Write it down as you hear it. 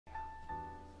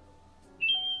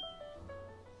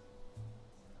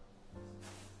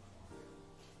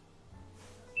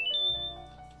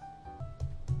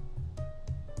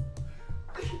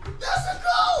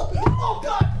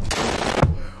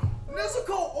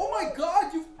my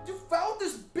god, you found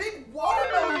this big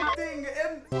watermelon thing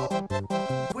and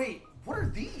wait, what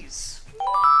are these?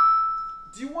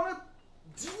 Do you wanna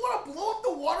blow up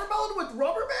the watermelon with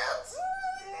rubber bands?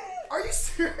 Are you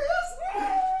serious?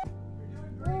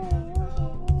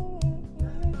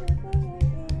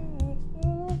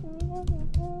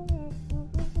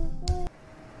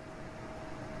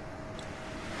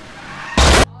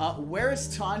 Where is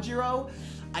Tanjiro?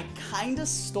 I kinda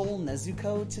stole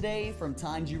Nezuko today from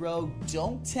Tanjiro.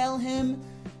 Don't tell him.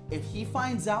 If he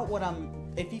finds out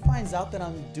that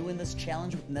I'm doing this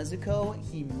challenge with Nezuko,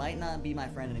 he might not be my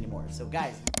friend anymore. So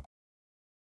guys.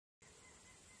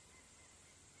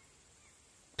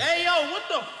 Hey yo, what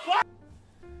the fuck?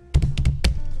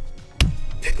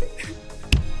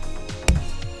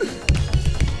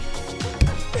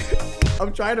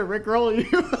 I'm trying to rickroll you.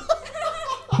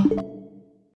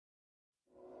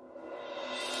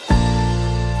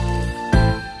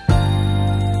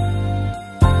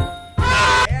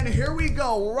 Here we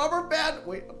go, Rubberband.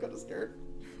 Wait, I'm kind of scared.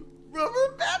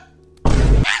 Rubberband.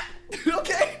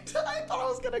 Okay, I thought I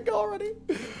was gonna go already.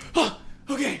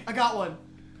 Okay, I got one.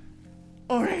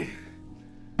 All right.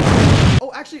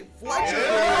 Oh, actually, Fletcher.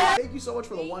 Thank you so much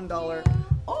for the $1.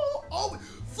 Oh,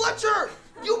 Fletcher,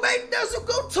 you made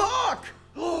Nezuko talk.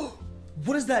 Oh,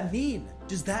 what does that mean?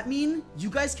 Does that mean you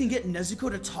guys can get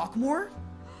Nezuko to talk more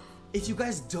if you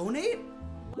guys donate?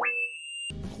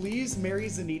 Please marry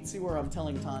Zenitsu or I'm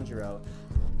telling Tanjiro.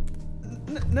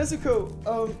 Nezuko,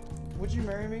 would you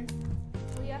marry me?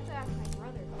 Well, you have to ask my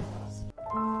brother first.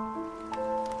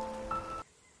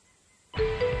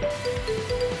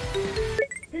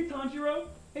 Hey Tanjiro.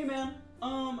 Hey man.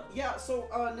 Yeah, so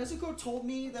Nezuko told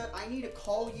me that I need to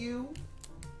call you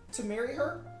to marry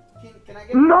her. Can I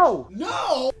get No!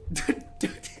 No! Can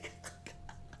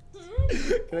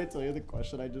I tell you the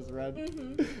question I just read?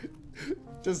 Mm-hmm.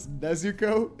 Does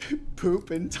Nezuko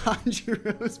poop in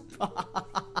Tanjiro's paw?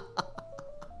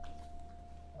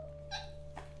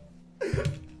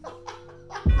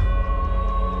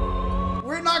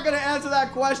 We're not gonna answer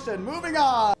that question. Moving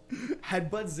on.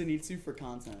 Headbutt Zenitsu for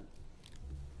content.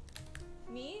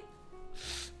 Me?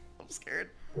 I'm scared.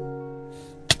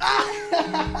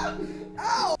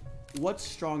 Ow! What's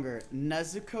stronger,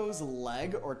 Nezuko's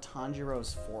leg or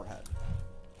Tanjiro's forehead?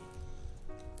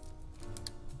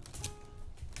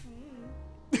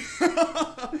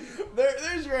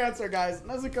 There's your answer, guys.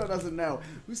 Nezuko doesn't know.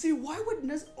 You see, why would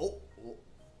Nezuko... Oh,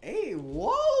 hey,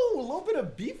 whoa, a little bit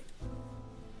of beef.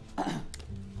 You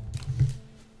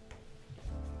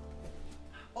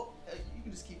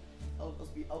can just keep... I'll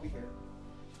be here.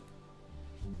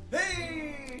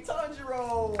 Hey,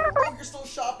 Tanjiro! Oh, you're still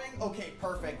shopping? Okay,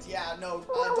 perfect. Yeah, no,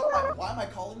 don't mind. Why am I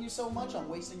calling you so much? I'm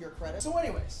wasting your credit. So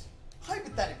anyways,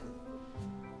 hypothetically,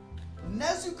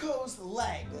 Nezuko's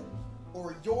leg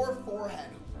or your forehead,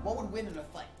 what would win in a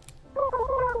fight?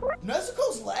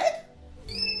 Nezuko's leg?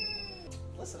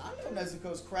 Listen, I know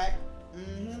Nezuko's crack.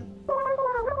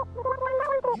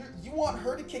 You want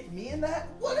her to kick me in that?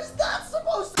 What is that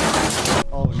supposed to be?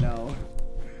 Oh no.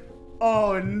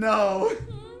 Oh no.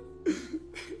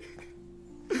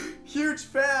 Huge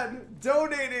fan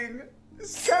donating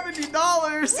 $70.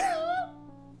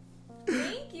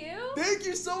 Thank you. Thank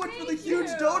you so much for the huge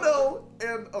dono.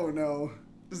 And oh no.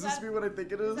 Does this mean what I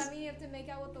think it is? Does that mean you have to make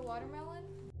out with the watermelon?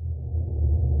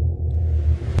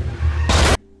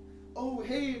 Oh,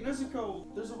 hey, Nezuko.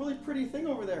 There's a really pretty thing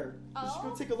over there. You should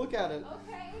go take a look at it.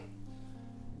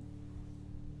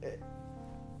 Okay.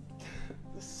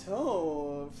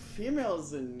 So, female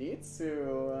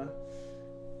Zenitsu.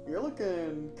 You're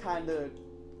looking kinda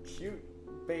cute,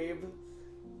 babe.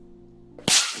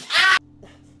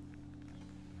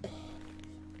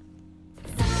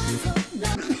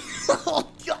 Oh,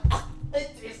 God.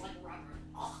 It tastes like rubber.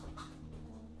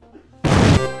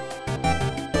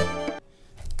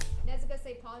 Nezuko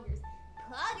say poggers.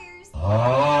 Poggers!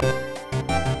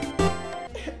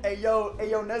 Hey yo,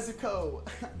 Nezuko.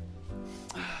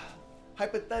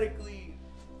 Hypothetically,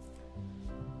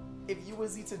 if you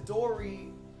was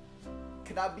Itadori,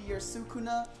 could I be your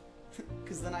Sukuna?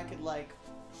 Cause then I could like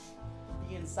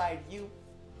be inside you.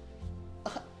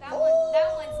 That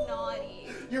one's naughty.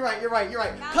 You're right.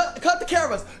 Cut the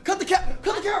cameras. Cut the cameras.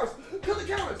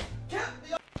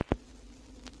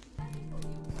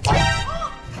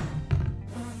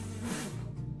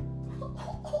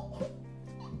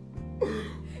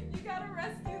 You gotta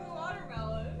rescue the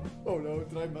watermelon. Oh no,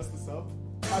 did I mess this up?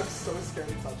 I'm so scared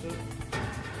to touch it.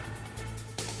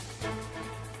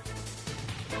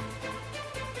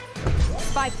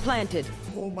 Spike planted.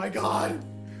 Oh my god.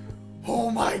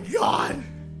 Oh my god.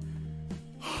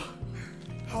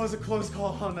 That was a close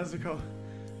call, huh, Nezuko?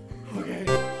 Okay.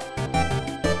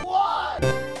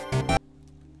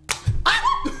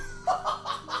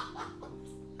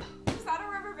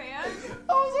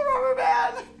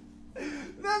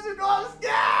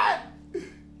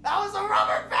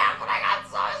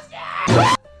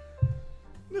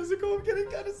 know, I'm getting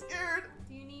kind of scared.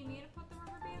 Do you need me to put the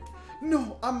rubber bands on?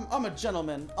 No, I'm a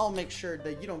gentleman. I'll make sure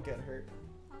that you don't get hurt.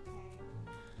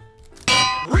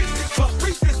 Okay.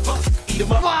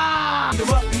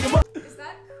 Is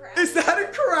that crack? Is that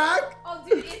a crack? Oh,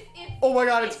 dude, it's Oh my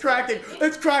god, it's cracking.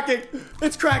 It's cracking.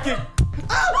 It's cracking.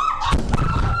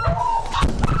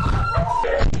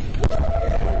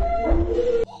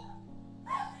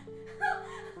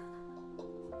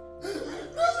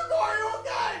 Are you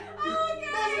okay?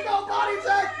 Nezuko, body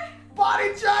check. Body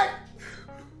check.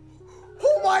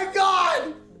 Oh my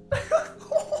god.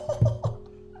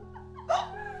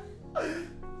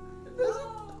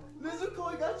 Nezuko,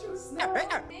 I got you a snack.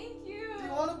 Thank you. Do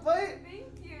you want a bite? Thank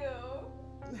you.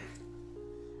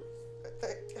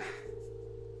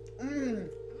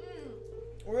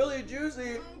 Really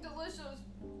juicy. Delicious.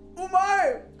 Oh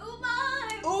my! Oh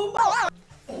my! Oh my!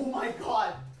 Oh my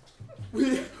god!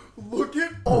 Look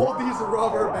at all these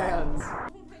rubber bands. Oh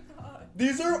my god.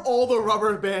 These are all the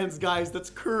rubber bands, guys. That's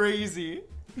crazy.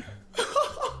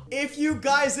 If you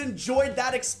guys enjoyed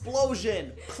that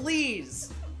explosion,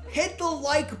 please hit the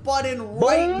like button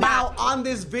right now on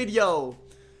this video.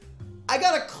 I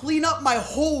gotta clean up my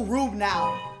whole room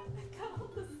now.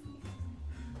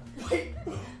 Wait,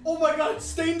 oh my god, it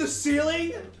stained the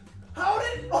ceiling? How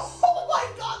did, oh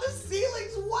my god, the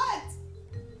ceiling's wet.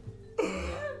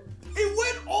 It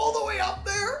went all the way up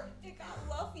there? It got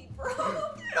fluffy, bro.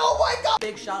 Oh my god!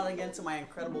 Big shout out again to my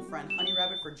incredible friend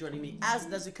honeyrabbit for joining me as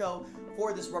Nezuko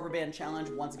for this rubber band challenge.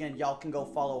 Once again, y'all can go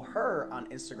follow her on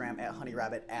Instagram at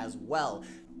honeyrabbit as well.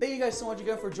 Thank you guys so much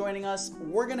again for joining us.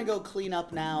 We're gonna go clean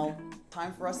up now.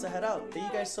 Time for us to head out.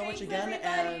 Thank you guys so much again,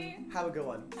 and have a good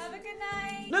one. Have a good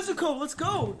night. Nezuko, let's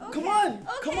go! Okay, Come on! okay.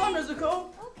 Come on, Nezuko!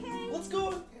 Okay. Let's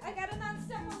go! I got an